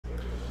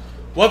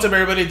What's up,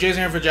 everybody? Jason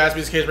here for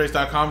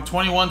jaspyscasebreaks.com.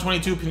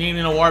 21-22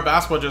 Panini Noir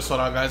basketball just sold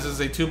out, guys. This is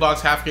a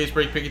 2-box half case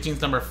break,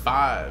 Picketing's number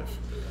 5.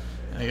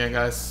 And again,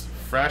 guys,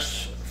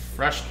 fresh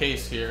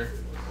case here.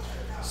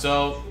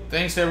 So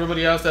thanks to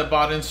everybody else that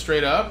bought in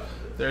straight up.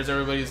 There's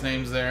everybody's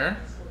names there.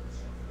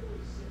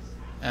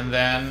 And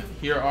then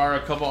here are a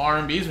couple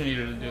R&Bs we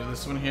needed to do.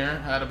 This one here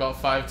had about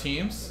 5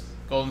 teams: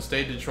 Golden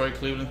State, Detroit,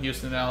 Cleveland,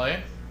 Houston, LA.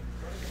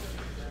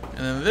 And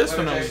then this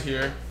one over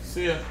here,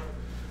 see ya,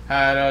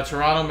 had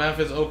Toronto,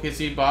 Memphis,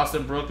 OKC,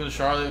 Boston, Brooklyn,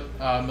 Charlotte,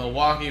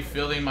 Milwaukee,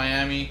 Philly,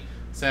 Miami,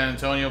 San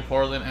Antonio,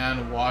 Portland,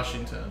 and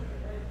Washington.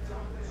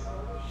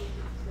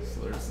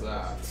 So there's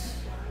that.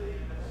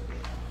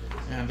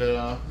 And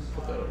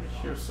put that over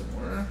here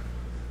somewhere.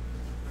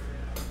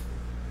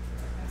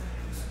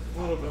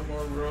 A little bit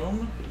more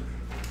room.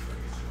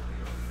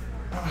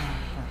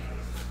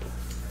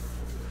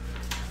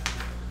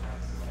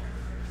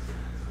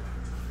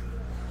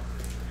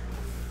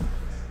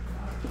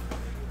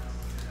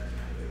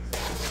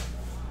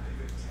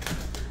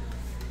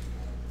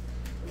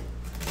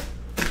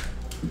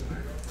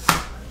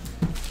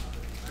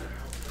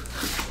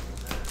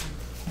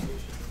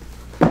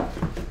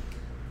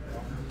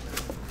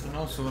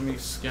 So let me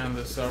scan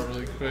this out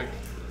really quick.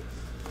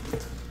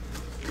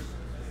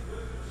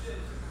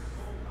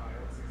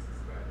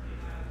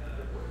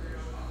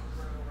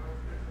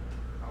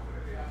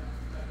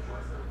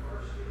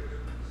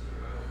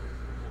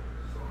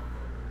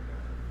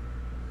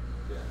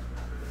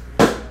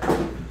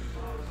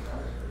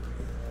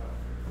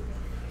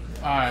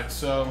 Alright,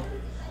 so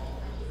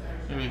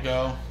here we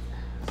go.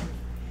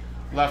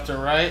 Left to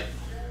right.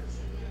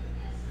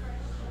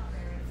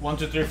 1,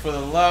 2, 3 for the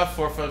left,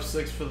 4, 5,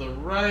 6 for the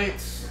right.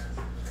 See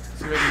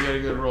if I can get a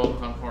good roll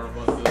if I'm hard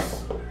about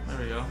this. There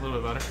we go, a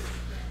little bit better.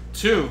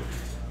 2.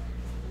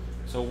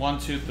 So 1,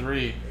 2,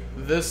 3.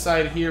 This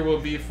side here will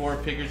be for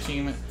picker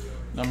team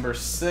number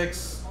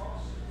 6.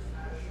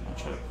 I'll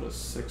try to put a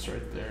 6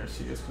 right there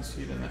so you guys can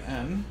see it in the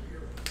end.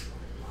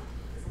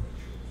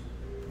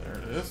 There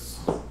it is.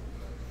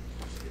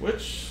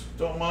 Which,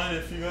 don't mind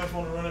if you guys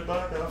want to run it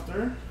back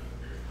after.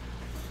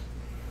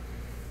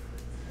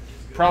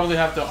 Probably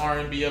have to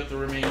R&B up the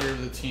remainder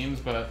of the teams,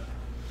 but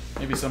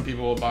maybe some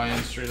people will buy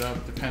in straight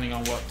up depending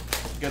on what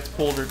gets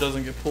pulled or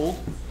doesn't get pulled.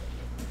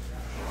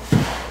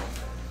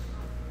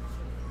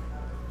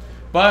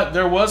 But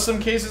there was some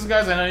cases,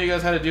 guys. I know you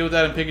guys had to deal with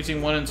that in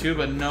Picketing 1 and 2,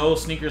 but no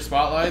sneaker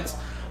spotlights.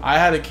 I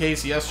had a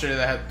case yesterday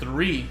that had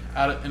 3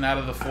 out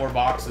of the 4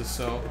 boxes.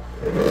 So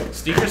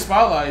sneaker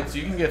spotlights,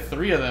 you can get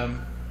 3 of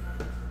them,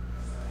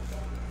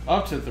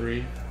 up to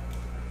 3,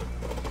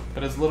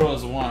 but as little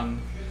as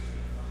 1.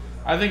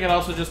 I think it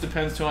also just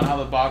depends too on how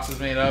the box is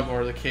made up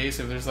or the case.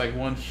 If there's like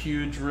one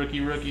huge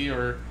rookie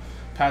or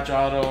patch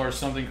auto or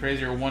something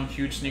crazy, or one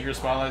huge sneaker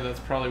spotlight, that's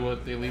probably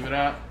what they leave it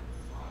at.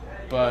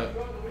 But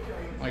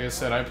like I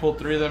said, I pulled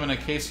 3 of them in a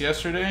case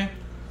yesterday,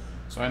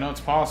 so I know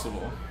it's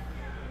possible.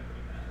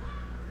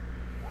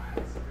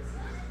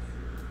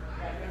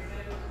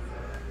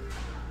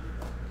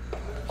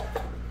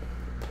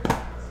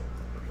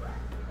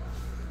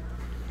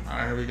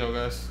 Alright, here we go,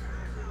 guys.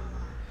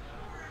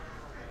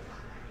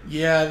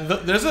 Yeah,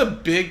 there's a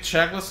big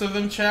checklist of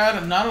them,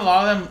 Chad. Not a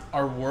lot of them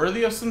are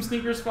worthy of some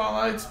sneaker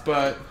spotlights,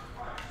 but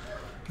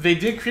they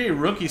did create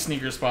rookie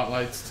sneaker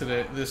spotlights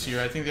this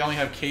year. I think they only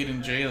have Cade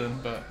and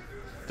Jalen, but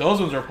those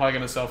ones are probably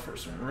going to sell for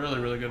some really,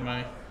 really good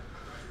money.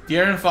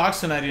 De'Aaron Fox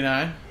to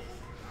 99.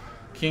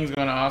 Kings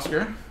going to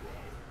Oscar.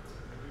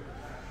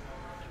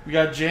 We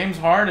got James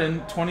Harden,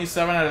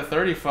 27 out of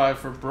 35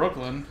 for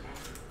Brooklyn.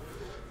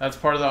 That's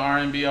part of the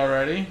R&B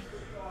already.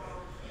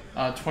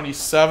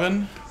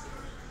 27.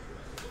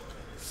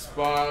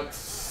 Spot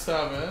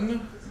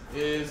 7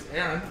 is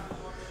Aaron.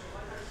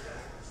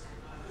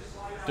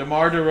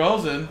 DeMar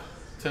DeRozan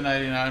to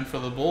 99 for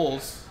the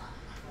Bulls.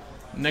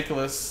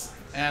 Nicholas,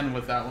 and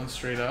with that one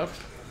straight up.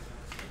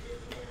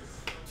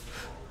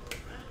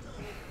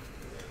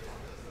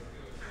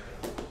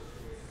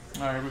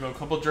 Alright, here we go. A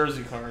couple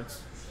jersey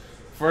cards.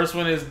 First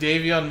one is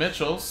Davion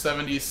Mitchell,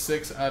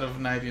 76 out of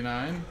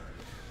 99.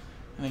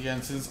 And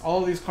again, since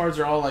all of these cards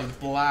are all like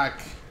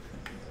black,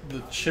 the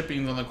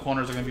chippings on the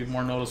corners are going to be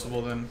more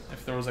noticeable than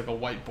if there was like a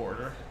white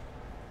border.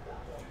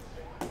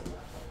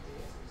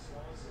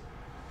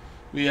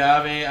 We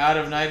have a out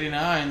of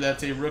 99.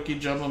 That's a rookie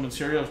jumbo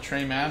material of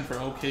Trey Mann for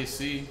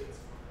OKC.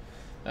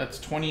 That's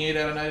 28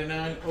 out of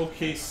 99.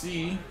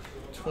 OKC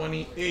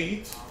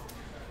 28.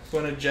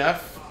 Going to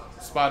Jeff,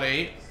 spot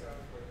 8.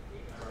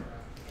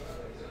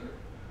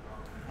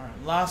 All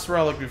right, last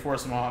relic before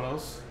some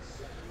autos.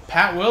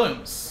 Pat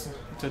Williams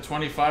to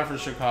 25 for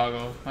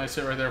Chicago. Nice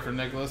hit right there for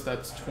Nicholas.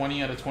 That's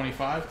 20 out of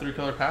 25.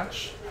 3-color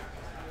patch.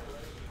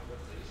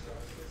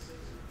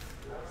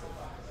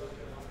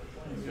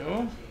 There you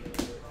go.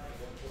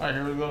 Alright,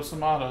 here we go.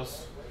 Some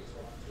autos.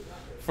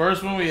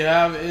 First one we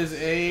have is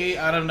a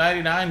out of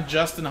 99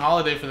 Justin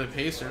Holiday for the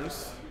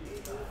Pacers.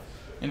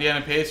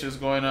 Indiana Pacers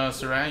going to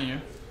Saranyu.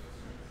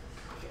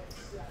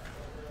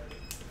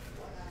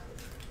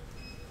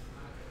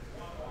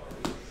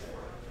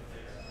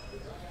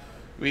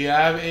 We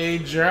have a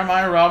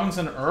Jeremiah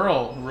Robinson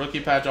Earl, rookie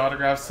patch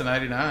autographs to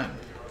 99.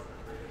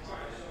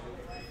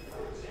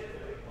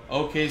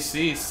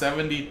 OKC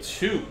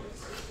 72.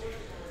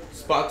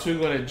 Spot 2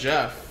 going to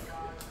Jeff.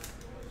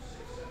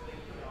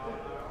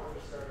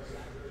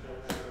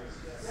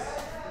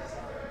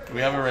 We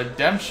have a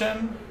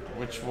redemption,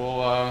 which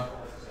we'll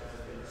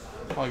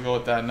probably go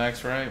with that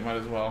next, right? Might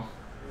as well.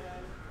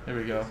 Here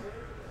we go.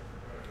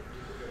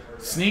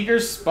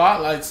 Sneakers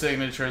Spotlight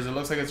Signatures. It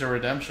looks like it's a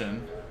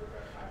redemption.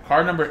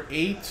 Card number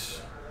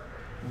 8,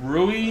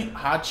 Rui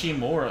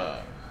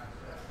Hachimura.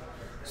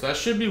 So that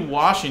should be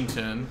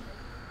Washington,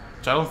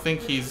 which I don't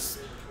think he's.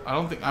 I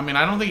don't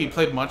think he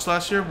played much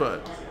last year,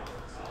 but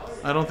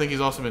I don't think he's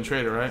also been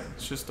traded, right?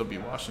 It should still be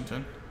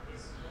Washington.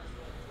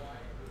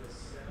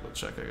 We'll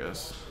check, I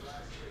guess.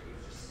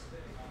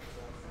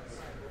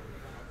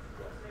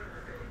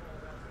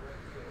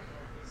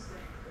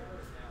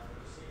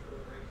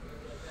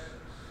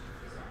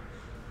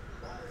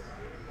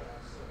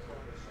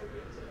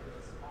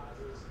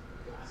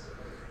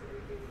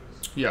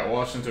 Yeah,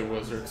 Washington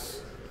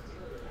Wizards.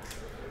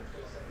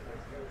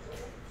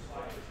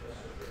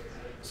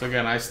 So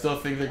again, I still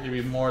think there could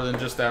be more than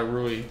just that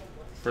Rui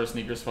for a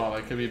sneaker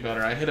spotlight. Could be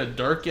better. I hit a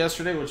Dirk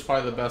yesterday, which is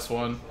probably the best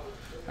one.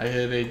 I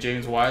hit a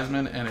James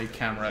Wiseman and a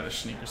Cam Reddish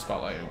sneaker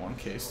spotlight in one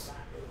case.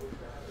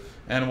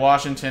 And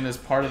Washington is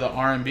part of the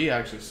R&B,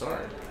 actually.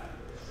 Sorry.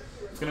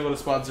 It's going to go to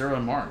spot 0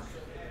 and Mark.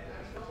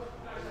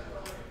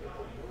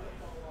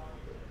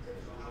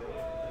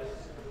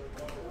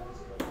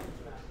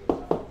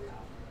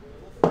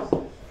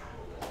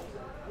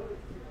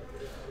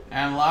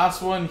 And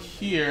last one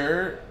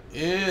here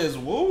is,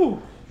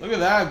 woo, look at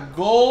that.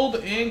 Gold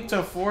ink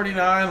to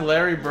 49,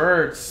 Larry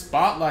Bird.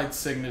 Spotlight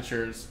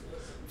signatures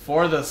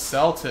for the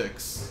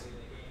Celtics.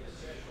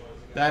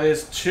 That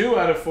is 2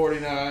 out of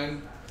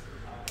 49.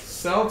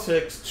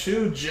 Celtics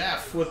to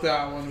Jeff with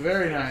that one.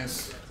 Very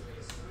nice.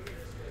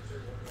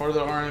 For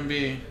the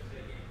R&B.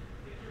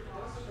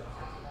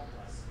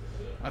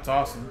 That's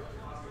awesome.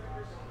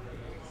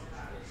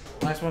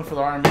 Nice one for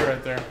the R&B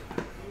right there.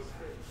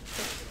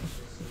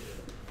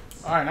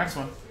 All right, next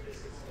one.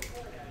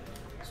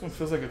 This one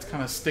feels like it's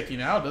kind of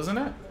sticking out, doesn't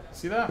it?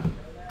 See that?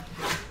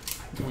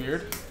 It's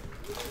weird.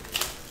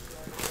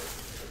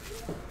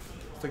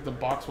 It's like the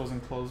box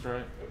wasn't closed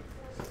right.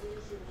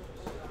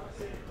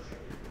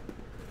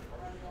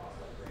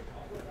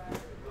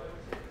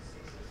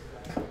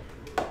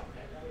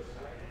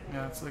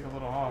 Yeah, it's like a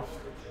little off.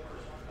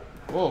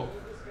 Whoa.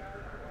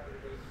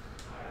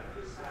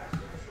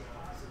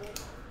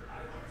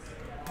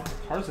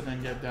 Cards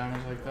didn't get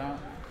damaged like that.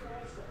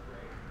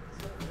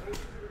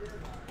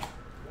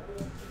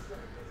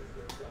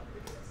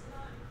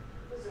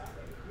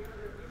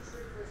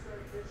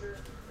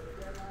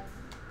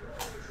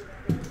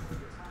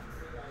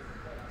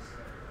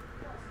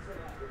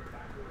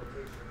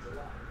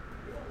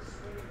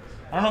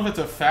 I don't know if it's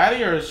a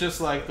fatty or it's just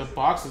like the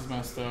box is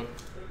messed up.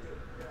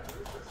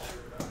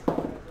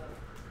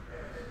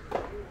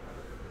 I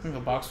think the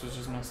box was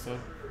just messed up.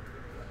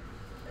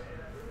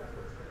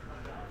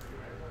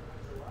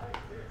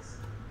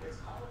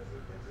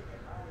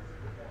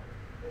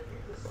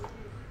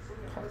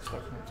 Card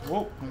stuck.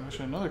 Whoa, there's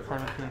actually another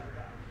card up here.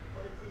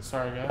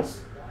 Sorry, guys.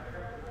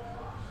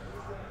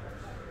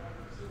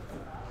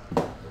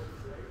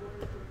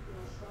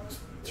 Let's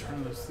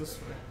turn this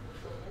way.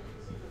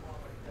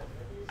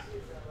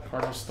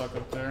 Card was stuck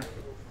up there.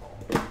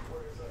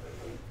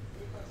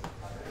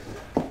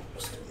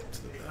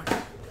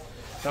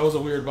 That was a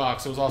weird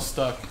box. It was all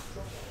stuck.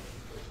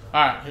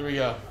 All right, here we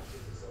go.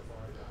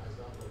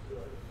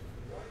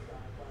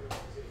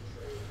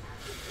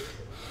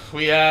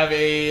 We have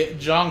a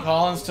John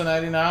Collins to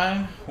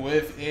 99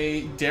 with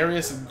a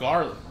Darius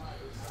Garland.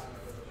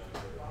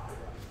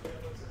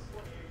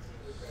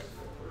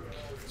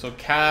 So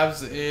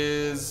Cavs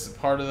is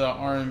part of the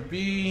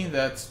R&B.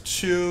 That's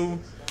 2.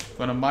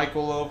 Going to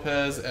Michael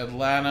Lopez,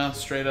 Atlanta,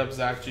 straight up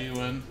Zach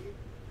Gwynn.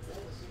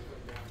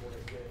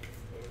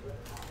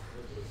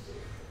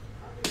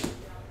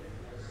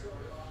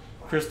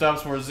 Kristaps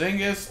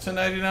Porzingis to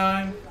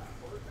 99.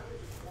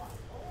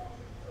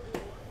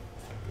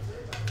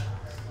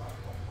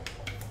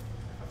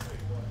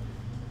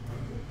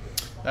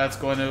 That's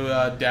going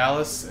to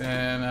Dallas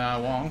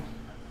and Wong.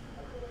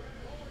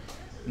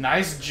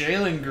 Nice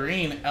Jalen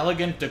Green,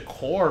 Elegant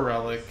Decor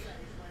relic.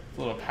 A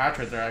little patch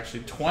right there,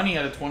 actually. 20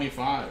 out of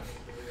 25.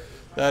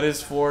 That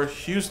is for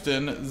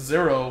Houston.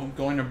 0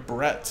 going to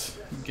Brett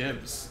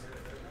Gibbs.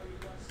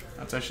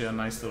 That's actually a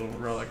nice little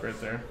relic right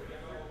there.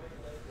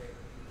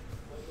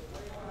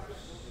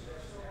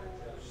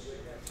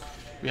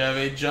 We have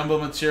a jumbo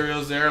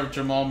materials there of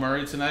Jamal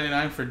Murray to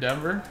 99 for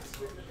Denver.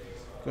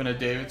 Going to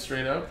David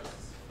straight up.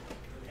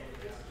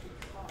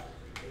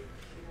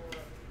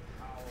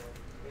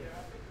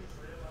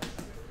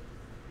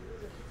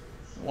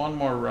 One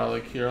more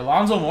relic here.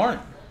 Alonzo Mourning.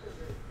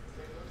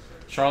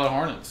 Charlotte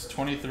Hornets.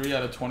 23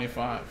 out of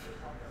 25.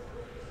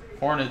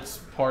 Hornets,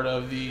 part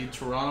of the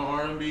Toronto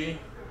R&B.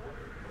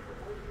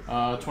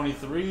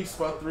 23,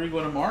 spot 3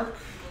 going to Mark.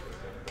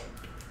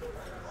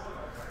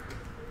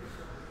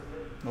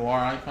 Noir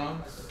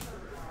icons.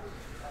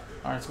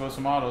 All right, let's go with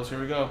some autos. Here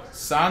we go.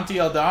 Santi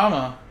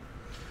Aldama,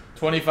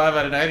 25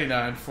 out of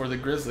 99 for the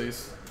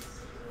Grizzlies.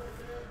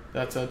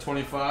 That's a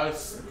 25.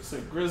 So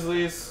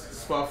Grizzlies,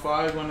 spot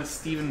 5, going to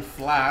Stephen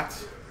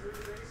Flatt.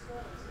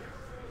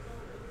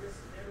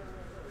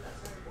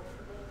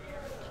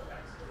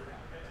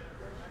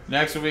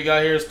 Next one we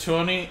got here is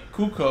Tony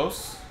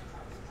Kukoc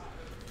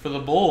for the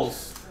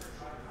Bulls.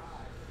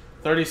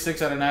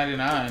 36 out of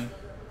 99.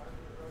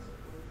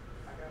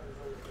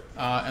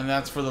 And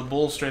that's for the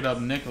Bulls straight up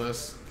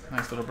Nicholas.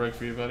 Nice little break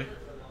for you, buddy.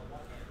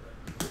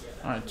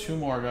 Alright, 2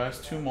 more, guys.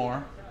 2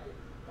 more.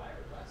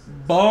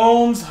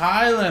 Bones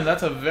Highland.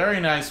 That's a very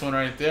nice one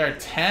right there.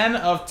 10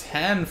 of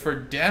 10 for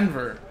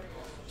Denver.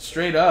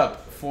 Straight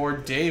up for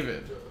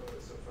David.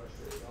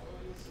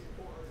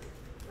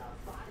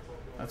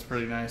 That's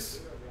pretty nice.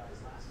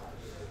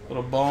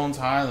 Little Bones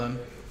Highland.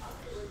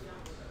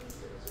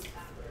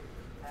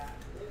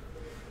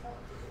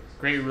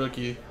 Great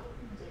rookie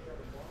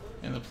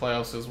in the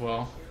playoffs as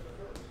well.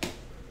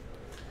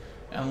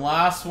 And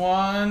last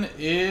one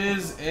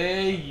is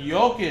a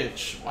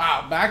Jokic.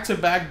 Wow,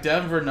 back-to-back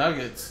Denver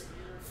Nuggets.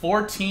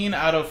 14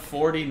 out of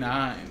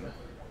 49.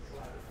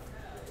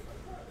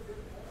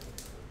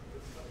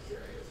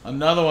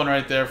 Another one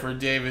right there for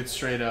David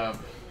straight up.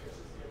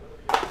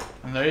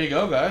 And there you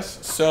go, guys.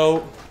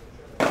 So,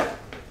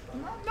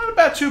 not a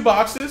bad 2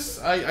 boxes.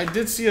 I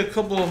did see a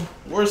couple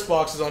worse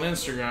boxes on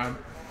Instagram.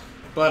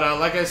 But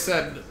like I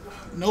said,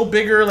 no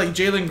bigger like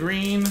Jalen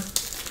Green,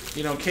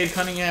 you know, Cade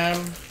Cunningham,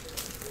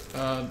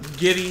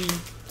 Giddey,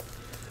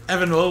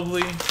 Evan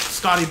Mobley,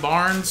 Scotty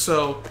Barnes.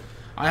 So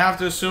I have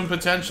to assume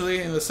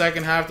potentially in the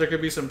second half there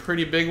could be some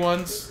pretty big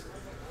ones.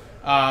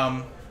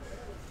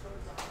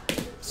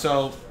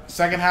 So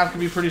second half could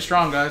be pretty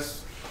strong,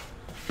 guys.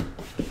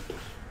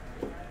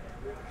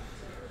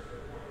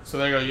 So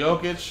there you go,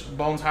 Jokic,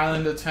 Bones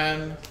Highland at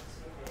 10.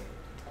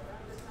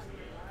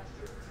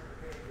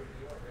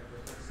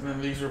 And then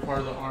these are part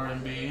of the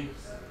R&B.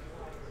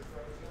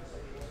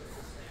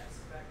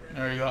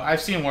 There you go.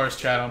 I've seen worse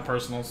chat on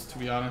personals, to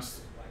be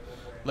honest.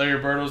 Larry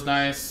Bird was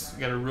nice. We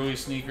got a Rui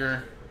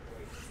sneaker.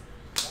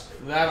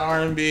 That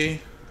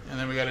R&B. And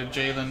then we got a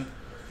Jalen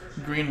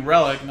Green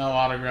relic, no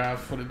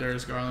autograph, with a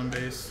Darius Garland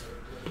base.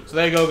 So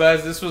there you go,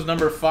 guys. This was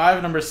number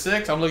 5, number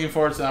 6. I'm looking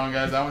forward to that one,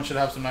 guys. That one should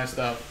have some nice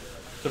stuff.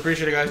 So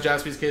appreciate it, guys.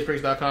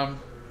 JaspysCaseBreaks.com.